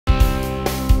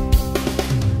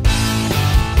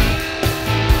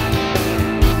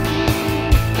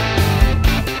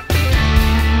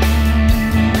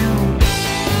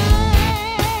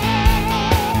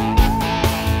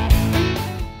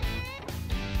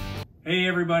Hey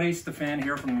everybody, Stefan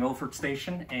here from the Milford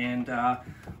station, and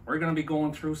we're going to be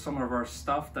going through some of our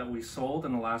stuff that we sold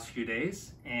in the last few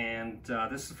days, and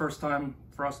this is the first time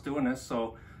for us doing this,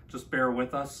 so just bear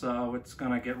with us. It's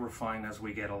going to get refined as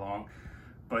we get along,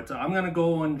 but I'm going to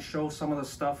go and show some of the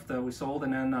stuff that we sold,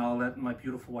 and then I'll let my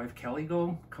beautiful wife Kelly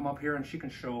come up here and she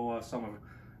can show some of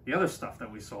the other stuff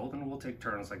that we sold, and we'll take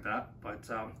turns like that. But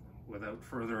without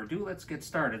further ado, let's get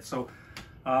started. So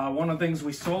one of the things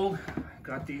we sold,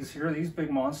 got these here, these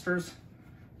big monsters,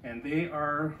 and they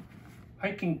are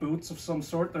hiking boots of some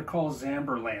sort. They're called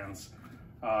Zamberlands.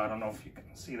 I don't know if you can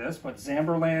see this, but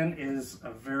Zamberland is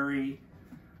a very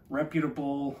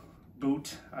reputable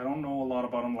boot. I don't know a lot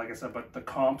about them, like I said, but the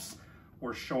comps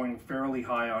were showing fairly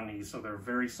high on these, so they're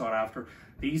very sought after.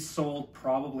 These sold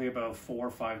probably about 4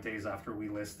 or 5 days after we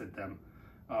listed them.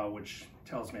 Which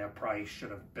tells me I probably should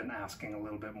have been asking a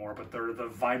little bit more, but they're the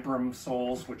Vibram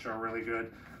soles, which are really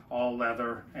good, all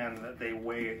leather, and they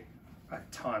weigh a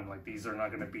ton. Like, these are not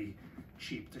going to be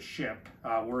cheap to ship.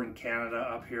 We're in Canada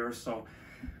up here, so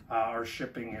our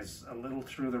shipping is a little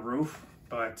through the roof,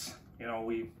 but you know,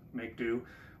 we make do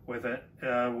with it.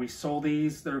 We sold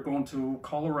these, they're going to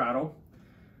Colorado,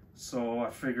 so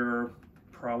I figure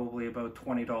probably about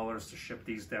 $20 to ship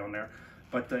these down there.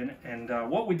 But then,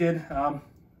 what we did,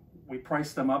 we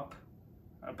priced them up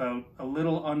about a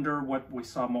little under what we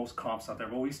saw most comps out there,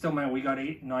 but we still, man, we got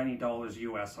 $90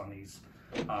 US on these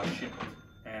shipped,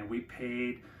 and we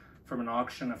paid from an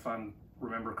auction, if I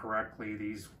remember correctly,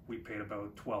 we paid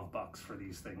about 12 bucks for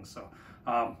these things. So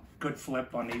good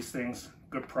flip on these things,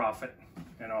 good profit,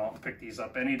 and I'll pick these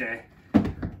up any day.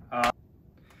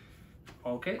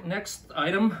 Okay, next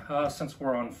item, since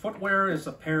we're on footwear, is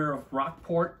a pair of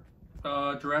Rockport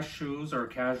dress shoes or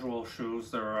casual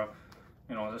shoes. They're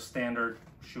you know, the standard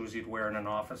shoes you'd wear in an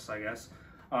office, I guess.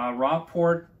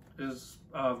 Rockport is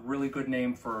a really good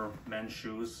name for men's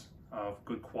shoes, of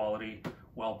good quality,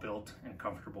 well built and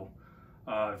comfortable.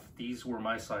 If these were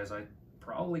my size, I'd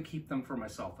probably keep them for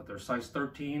myself, but they're size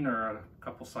 13 or a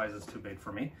couple sizes too big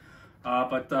for me.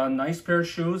 But nice pair of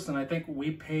shoes, and I think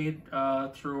we paid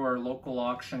through our local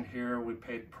auction here, we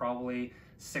paid probably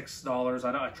 $6.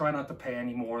 I try not to pay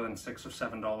any more than $6 or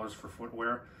 $7 for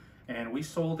footwear, and we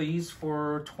sold these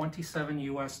for $27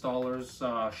 US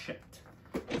shipped.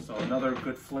 So another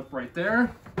good flip right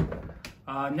there.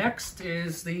 Next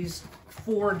is these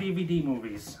 4 DVD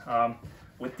movies.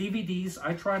 With DVDs,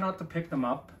 I try not to pick them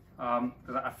up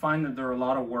because I find that they're a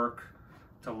lot of work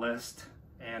to list,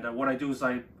 and what I do is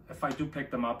if I do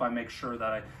pick them up, I make sure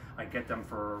that I get them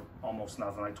for almost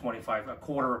nothing, like a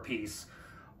quarter a piece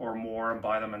or more, and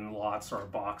buy them in lots or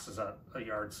boxes at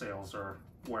yard sales or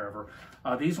wherever.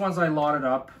 These ones I lotted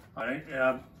up.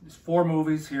 There's 4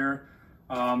 movies here.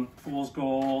 Fool's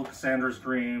Gold, Cassandra's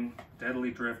Dream,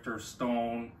 Deadly Drifter,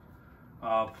 Stone.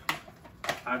 I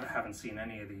haven't seen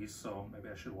any of these, so maybe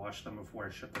I should watch them before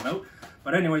I ship them out.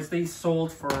 But anyways, these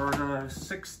sold for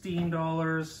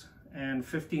 $16 and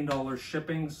 $15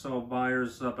 shipping, so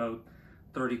buyers about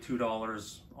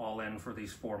 $32 all in for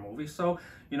these 4 movies. So,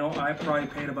 you know, I probably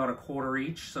paid about a quarter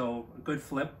each, so good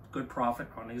flip, good profit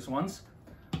on these ones.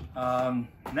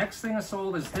 Next thing I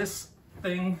sold is this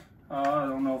thing. I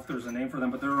don't know if there's a name for them,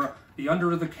 but they're the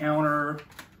under-the-counter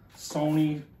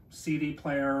Sony CD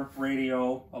player,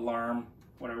 radio, alarm,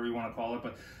 whatever you want to call it.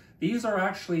 But these are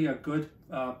actually a good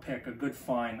pick, a good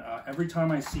find. Every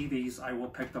time I see these, I will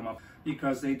pick them up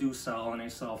because they do sell, and they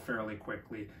sell fairly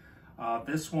quickly.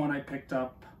 This one I picked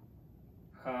up,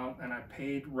 and I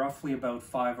paid roughly about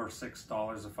 $5 or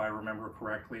 $6 if I remember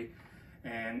correctly.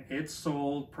 And it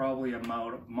sold probably a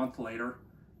month later,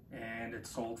 and it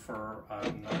sold for,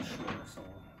 I'm not sure. So,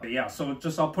 but yeah, so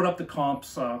I'll put up the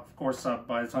comps. Of course,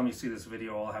 by the time you see this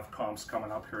video, I'll have comps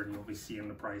coming up here, and you'll be seeing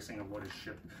the pricing of what is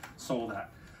sold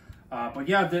at. But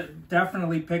yeah,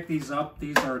 definitely pick these up.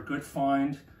 These are a good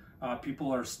find.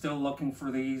 People are still looking for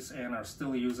these and are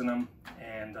still using them,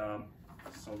 and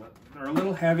so they're a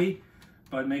little heavy,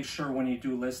 but make sure when you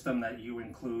do list them that you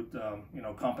include, you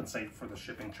know, compensate for the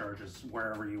shipping charges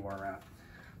wherever you are at.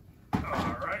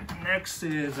 All right, next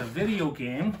is a video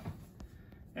game,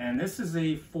 and this is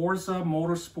a Forza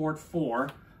Motorsport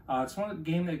 4. It's one of the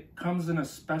game that comes in a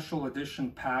special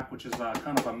edition pack, which is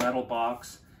kind of a metal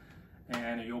box,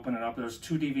 and you open it up. There's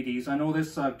 2 DVDs. I know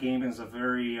this game is a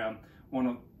very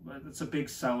it's a big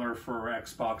seller for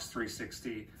Xbox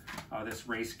 360. This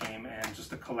race game, and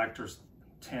just a collector's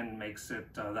tin makes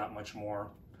it that much more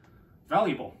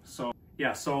valuable. So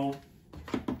yeah, so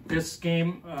this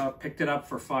game, picked it up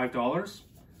for $5,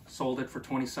 sold it for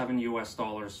 $27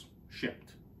 US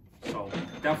shipped. So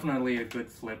definitely a good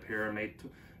flip here. I made,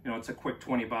 you know, it's a quick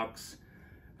 20 bucks,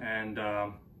 and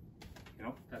you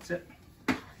know, that's it.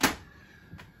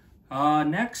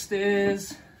 Next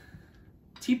is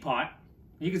teapot.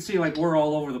 You can see like we're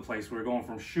all over the place. We're going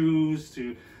from shoes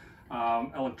to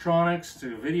electronics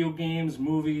to video games,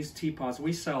 movies, teapots.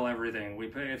 We sell everything. We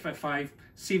pay, if I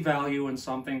see value in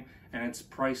something and it's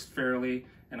priced fairly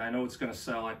and I know it's going to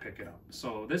sell, I pick it up.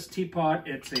 So this teapot,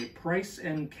 it's a Price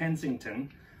in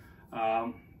Kensington,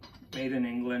 made in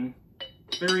England.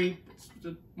 Very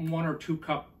 1 or 2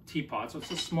 cup teapot. So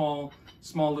it's a small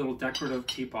little decorative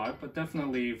teapot, but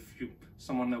definitely if you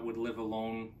someone that would live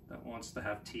alone that wants to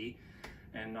have tea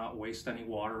and not waste any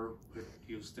water would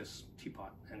use this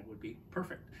teapot and it would be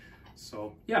perfect.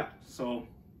 So yeah, so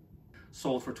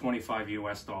sold for $25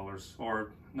 US,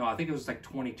 or no, I think it was like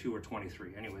 22 or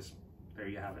 23. Anyways, there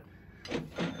you have it.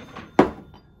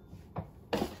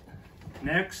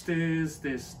 Next is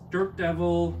this Dirt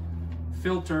Devil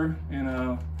filter in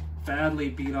a badly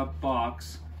beat up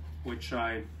box, which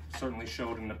I certainly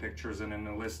showed in the pictures, and in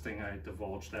the listing I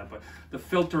divulged that, but the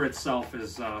filter itself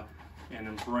is in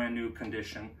a brand new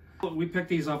condition. We picked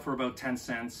these up for about 10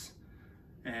 cents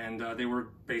and they were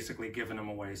basically giving them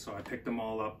away, so I picked them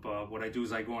all up. What I do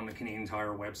is I go on the Canadian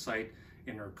Tire website.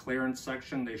 In their clearance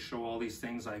section they show all these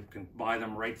things. I can buy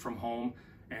them right from home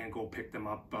and go pick them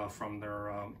up from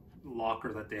their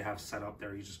locker that they have set up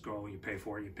there. You just go, you pay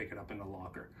for it, you pick it up in the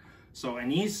locker. So, and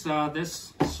these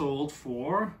this sold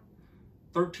for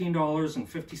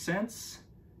 $13.50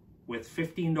 with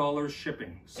 $15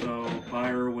 shipping. So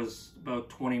buyer was about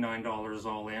 $29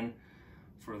 all in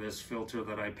for this filter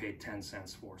that I paid 10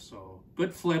 cents for. So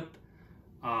good flip.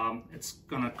 It's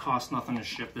gonna cost nothing to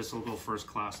ship. This will go first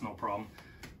class, no problem.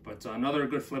 But another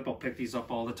good flip. I'll pick these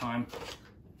up all the time.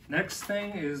 Next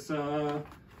thing is I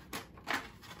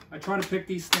try to pick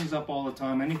these things up all the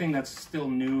time. Anything that's still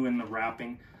new in the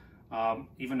wrapping,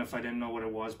 even if I didn't know what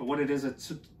it was. But what it is,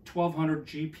 it's a 1200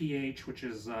 GPH, which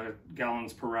is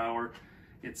gallons per hour.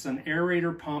 It's an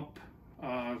aerator pump,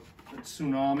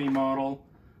 tsunami model.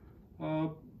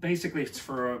 Basically, it's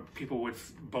for people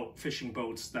with fishing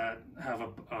boats that have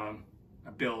a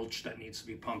bilge that needs to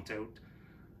be pumped out.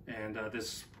 And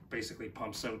this basically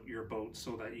pumps out your boat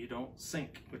so that you don't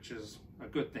sink, which is a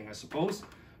good thing, I suppose.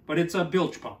 But it's a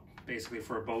bilge pump, basically,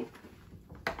 for a boat.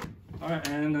 All right,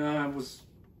 and I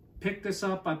picked this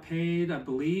up. I paid, I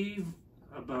believe,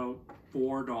 about $4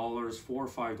 or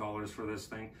 $5 for this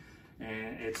thing.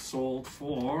 And it sold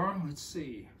for, let's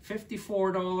see,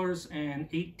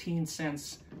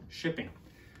 $54.18 shipping.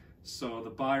 So the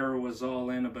buyer was all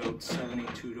in about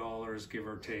 $72, give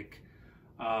or take.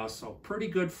 So pretty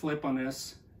good flip on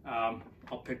this. I'll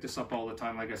pick this up all the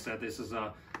time. Like I said, this is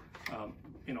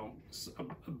you know,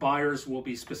 buyers will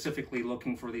be specifically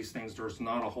looking for these things. There's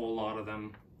not a whole lot of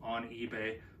them on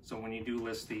eBay. So when you do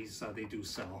list these, they do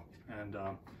sell. And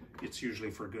it's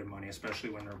usually for good money, especially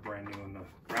when they're brand new in the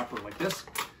wrapper like this.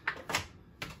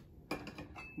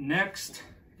 Next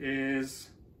is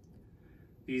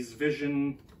these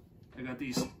Vision. I got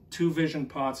these 2 Vision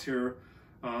pots here.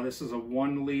 This is a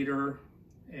 1 liter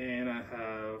and I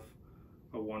have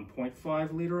a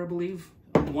 1.5 liter, I believe.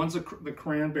 One's the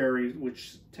cranberry,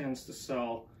 which tends to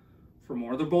sell for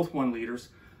more. They're both 1 liters.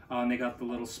 And they got the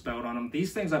little spout on them.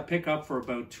 These things I pick up for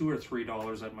about $2 or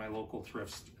 $3 at my local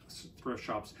thrift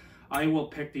shops. I will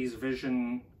pick these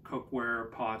Vision cookware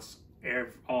pots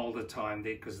all the time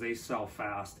because they sell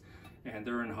fast and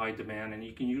they're in high demand, and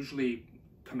you can usually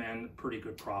command pretty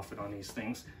good profit on these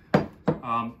things.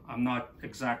 I'm not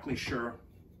exactly sure.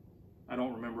 I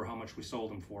don't remember how much we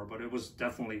sold them for, but it was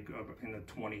definitely in the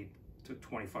 $20 to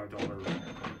 $25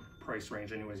 price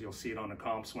range. Anyways, you'll see it on the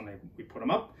comps when we put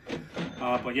them up.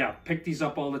 But yeah, pick these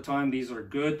up all the time. These are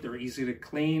good. They're easy to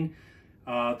clean.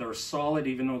 They're solid,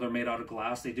 even though they're made out of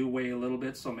glass. They do weigh a little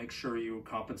bit, so make sure you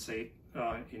compensate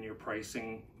in your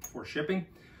pricing for shipping.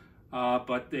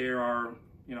 But they are,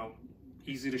 you know,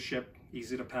 easy to ship,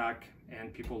 easy to pack,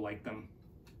 and people like them.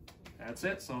 That's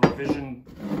it. So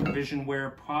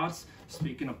Visionware pots.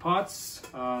 Speaking of pots,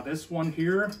 this one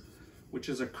here, which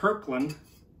is a Kirkland,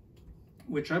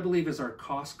 which I believe is our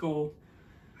Costco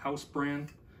house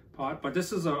brand pot, but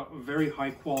this is a very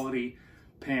high quality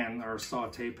pan, or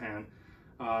saute pan.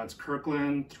 It's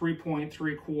Kirkland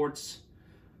 3.3 quarts,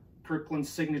 Kirkland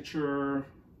signature,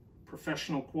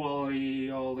 professional quality,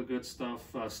 all the good stuff.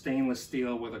 Stainless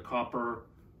steel with a copper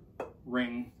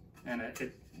ring, and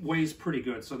it weighs pretty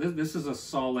good. So this is a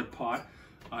solid pot.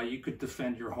 You could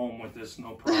defend your home with this,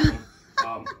 no problem.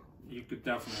 You could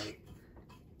definitely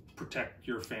protect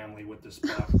your family with this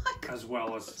pot, as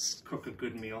well as cook a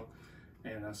good meal.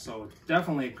 And so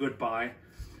definitely a good buy.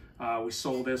 We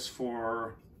sold this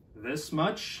for this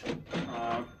much.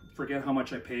 Forget how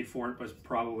much I paid for it, but it's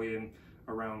probably in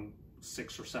around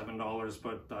 $6 or $7,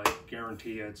 but I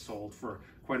guarantee you it sold for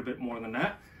quite a bit more than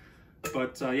that.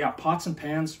 But yeah, pots and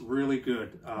pans, really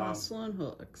good. Hustlin'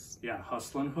 hooks. Yeah,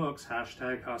 hustlin' hooks,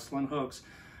 hashtag hustlin' hooks.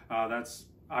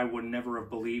 I would never have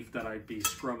believed that I'd be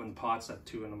scrubbing pots at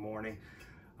 2 in the morning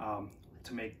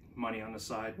to make money on the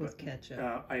side. With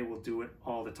ketchup. I will do it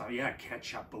all the time. Yeah,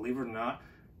 ketchup, believe it or not,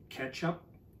 ketchup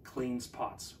cleans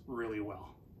pots really well.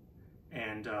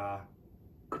 And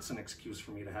it's an excuse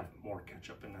for me to have more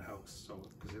ketchup in the house, so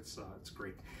because it's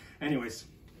great. Anyways,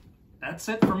 that's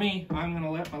it for me. I'm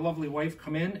gonna let my lovely wife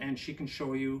come in and she can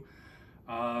show you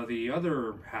the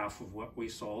other half of what we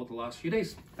sold the last few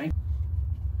days. Thank you.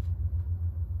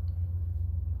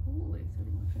 Holy,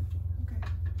 $31.50. Okay.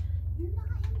 You're not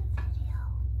in the video.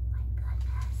 My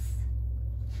goodness.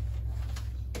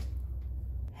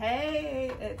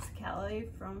 Hey, it's Kelly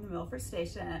from the Milford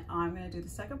station, and I'm going to do the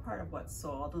second part of what's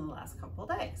sold in the last couple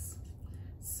of days.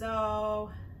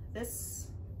 So this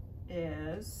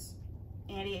is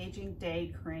Anti-Aging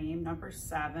Day Cream number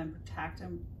 7, Protect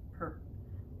and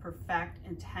Perfect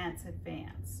Intense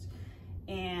Advanced,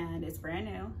 and it's brand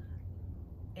new.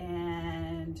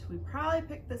 And we probably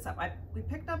picked this up. We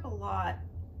picked up a lot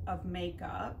of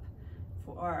makeup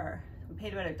we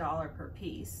paid about $1 per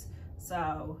piece.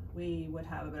 So we would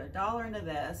have about $1 into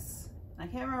this. I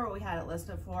can't remember what we had it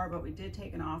listed for, but we did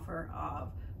take an offer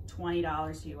of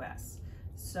 $20 US.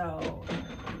 So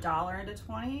 $1 into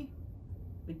 20,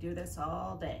 we do this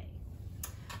all day.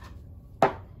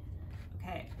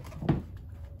 Okay.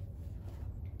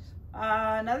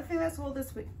 Another thing that sold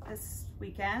this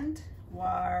weekend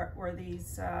were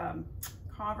these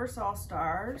Converse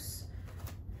All-Stars,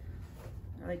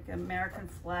 like American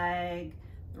flag,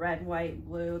 red, and white, and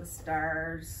blue, the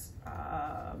stars.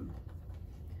 I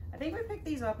think we picked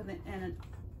these up in an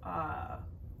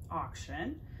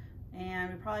auction,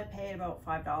 and we probably paid about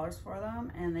 $5 for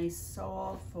them, and they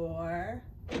sold for,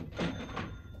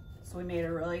 so we made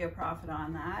a really good profit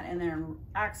on that, and they're in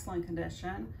excellent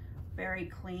condition, very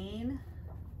clean,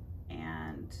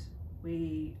 and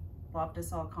we love to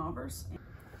sell Converse.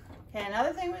 Okay,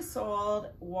 another thing we sold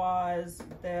was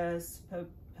this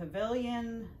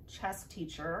Pavilion Chess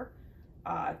Teacher,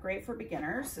 great for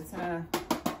beginners. It's in a,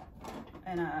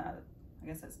 I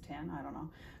guess it's tin, I don't know,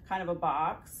 kind of a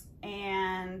box.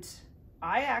 And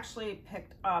I actually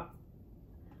picked up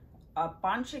a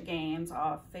bunch of games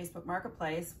off Facebook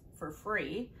Marketplace for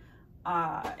free,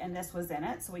 and this was in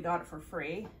it, so we got it for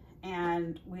free,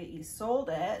 and we sold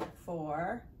it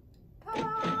for,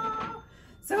 ta-da!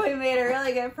 So we made a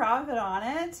really good profit on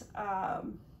it.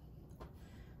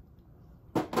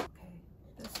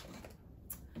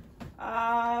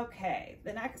 Okay,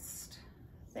 the next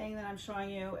thing that I'm showing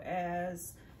you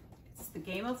is, it's the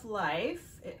Game of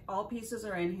Life. All pieces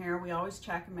are in here. We always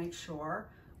check and make sure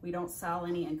we don't sell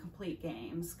any incomplete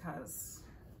games, because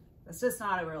that's just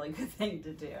not a really good thing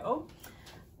to do.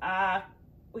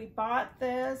 We bought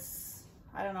this,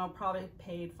 I don't know, probably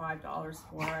paid $5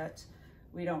 for it.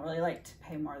 We don't really like to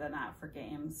pay more than that for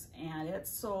games. And it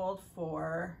sold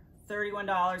for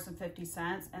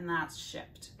 $31.50, and that's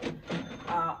shipped.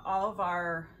 All of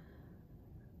our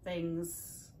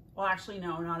things, well, actually,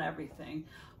 no, not everything.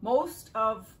 Most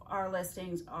of our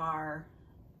listings are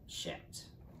shipped.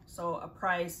 So a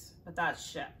price, but that's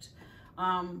shipped.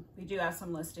 We do have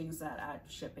some listings that add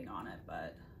shipping on it,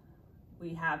 but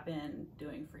we have been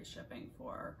doing free shipping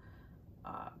for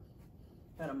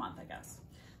about a month, I guess.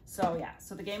 So yeah,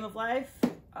 so the Game of Life,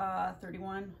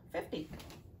 $31.50.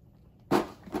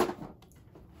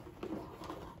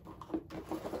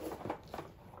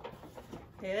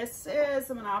 Okay, this is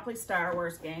a Monopoly Star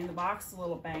Wars game. The box is a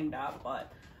little banged up,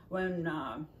 but when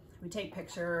we take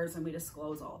pictures and we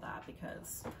disclose all that,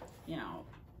 because, you know,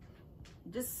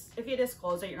 just if you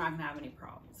disclose it, you're not gonna have any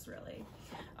problems, really.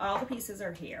 All the pieces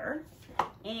are here.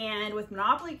 And with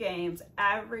Monopoly games,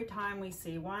 every time we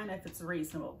see one, if it's a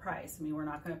reasonable price, I mean, we're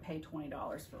not gonna pay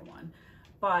 $20 for one,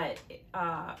 but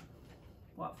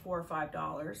what, $4 or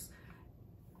 $5,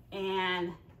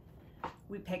 and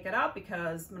we pick it up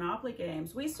because Monopoly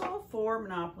games, we sold 4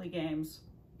 Monopoly games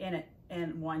in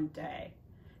one day,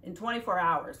 in 24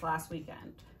 hours last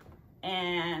weekend.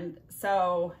 And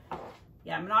so,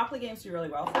 yeah, Monopoly games do really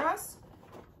well for us.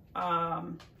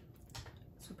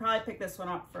 So we probably picked this one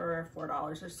up for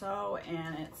 $4 or so,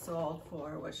 and it sold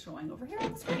for what's showing over here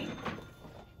on the screen.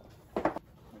 What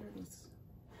are these?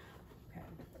 Okay.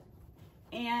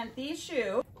 And these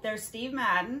shoes, they're Steve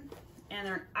Madden, and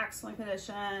they're in excellent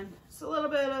condition. It's a little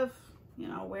bit of, you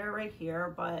know, wear right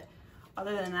here, but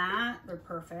other than that, they're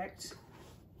perfect.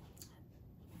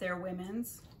 They're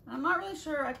women's. I'm not really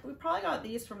sure. We probably got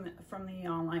these from the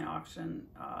online auction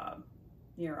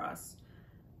near us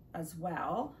as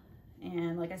well.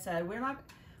 And like I said, we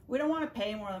don't want to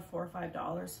pay more than $4 or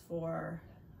 $5 for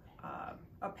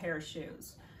a pair of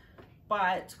shoes,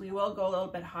 but we will go a little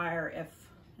bit higher if,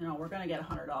 you know, we're going to get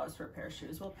 $100 for a pair of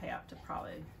shoes. We'll pay up to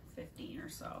probably 15 or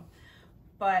so.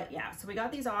 But yeah, so we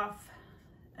got these off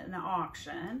an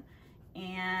auction,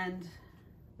 and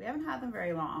we haven't had them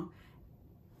very long,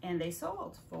 and they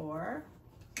sold for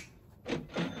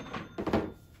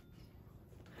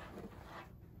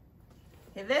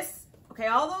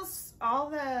all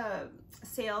the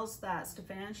sales that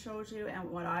Stefan showed you and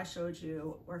what I showed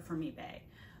you were from eBay.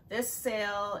 This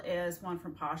sale is one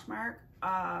from Poshmark.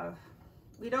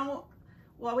 We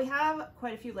have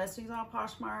quite a few listings on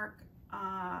Poshmark,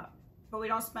 but we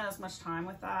don't spend as much time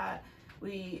with that.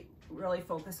 We really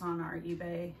focus on our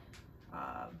eBay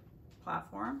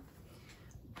platform.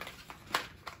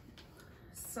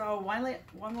 So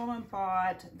one woman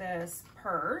bought this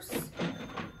purse,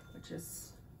 which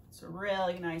is, it's a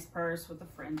really nice purse with the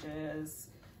fringes.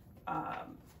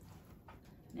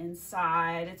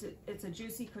 Inside, it's a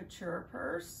Juicy Couture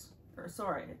purse, or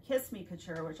sorry, a Kiss Me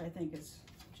Couture, which I think is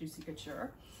Juicy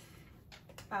Couture.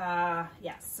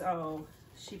 Yeah, so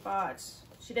she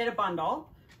did a bundle.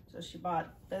 So she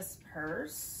bought this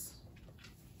purse,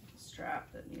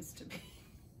 strap that needs to be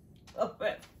a little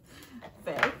bit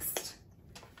fixed.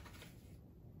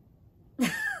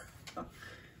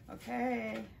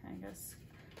 Okay, I guess.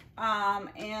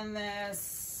 And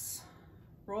this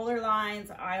Roller Lines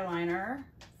eyeliner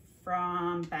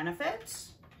from Benefit.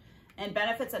 And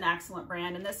Benefit's an excellent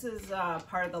brand, and this is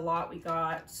part of the lot we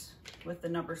got with the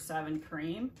number 7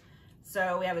 cream.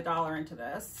 So we have $1 into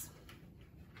this.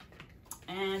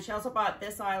 And she also bought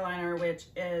this eyeliner, which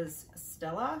is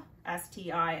Stila,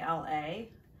 S-T-I-L-A.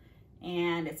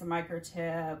 And it's a micro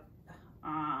tip,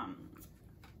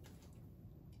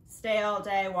 stay all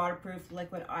day waterproof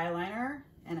liquid eyeliner,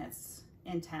 and it's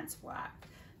intense black.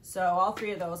 So all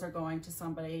 3 of those are going to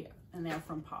somebody, and they're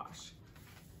from Posh.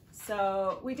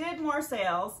 So we did more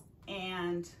sales,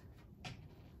 and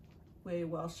we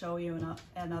will show you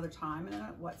another time in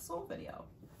a what sold video.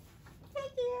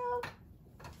 Thank you.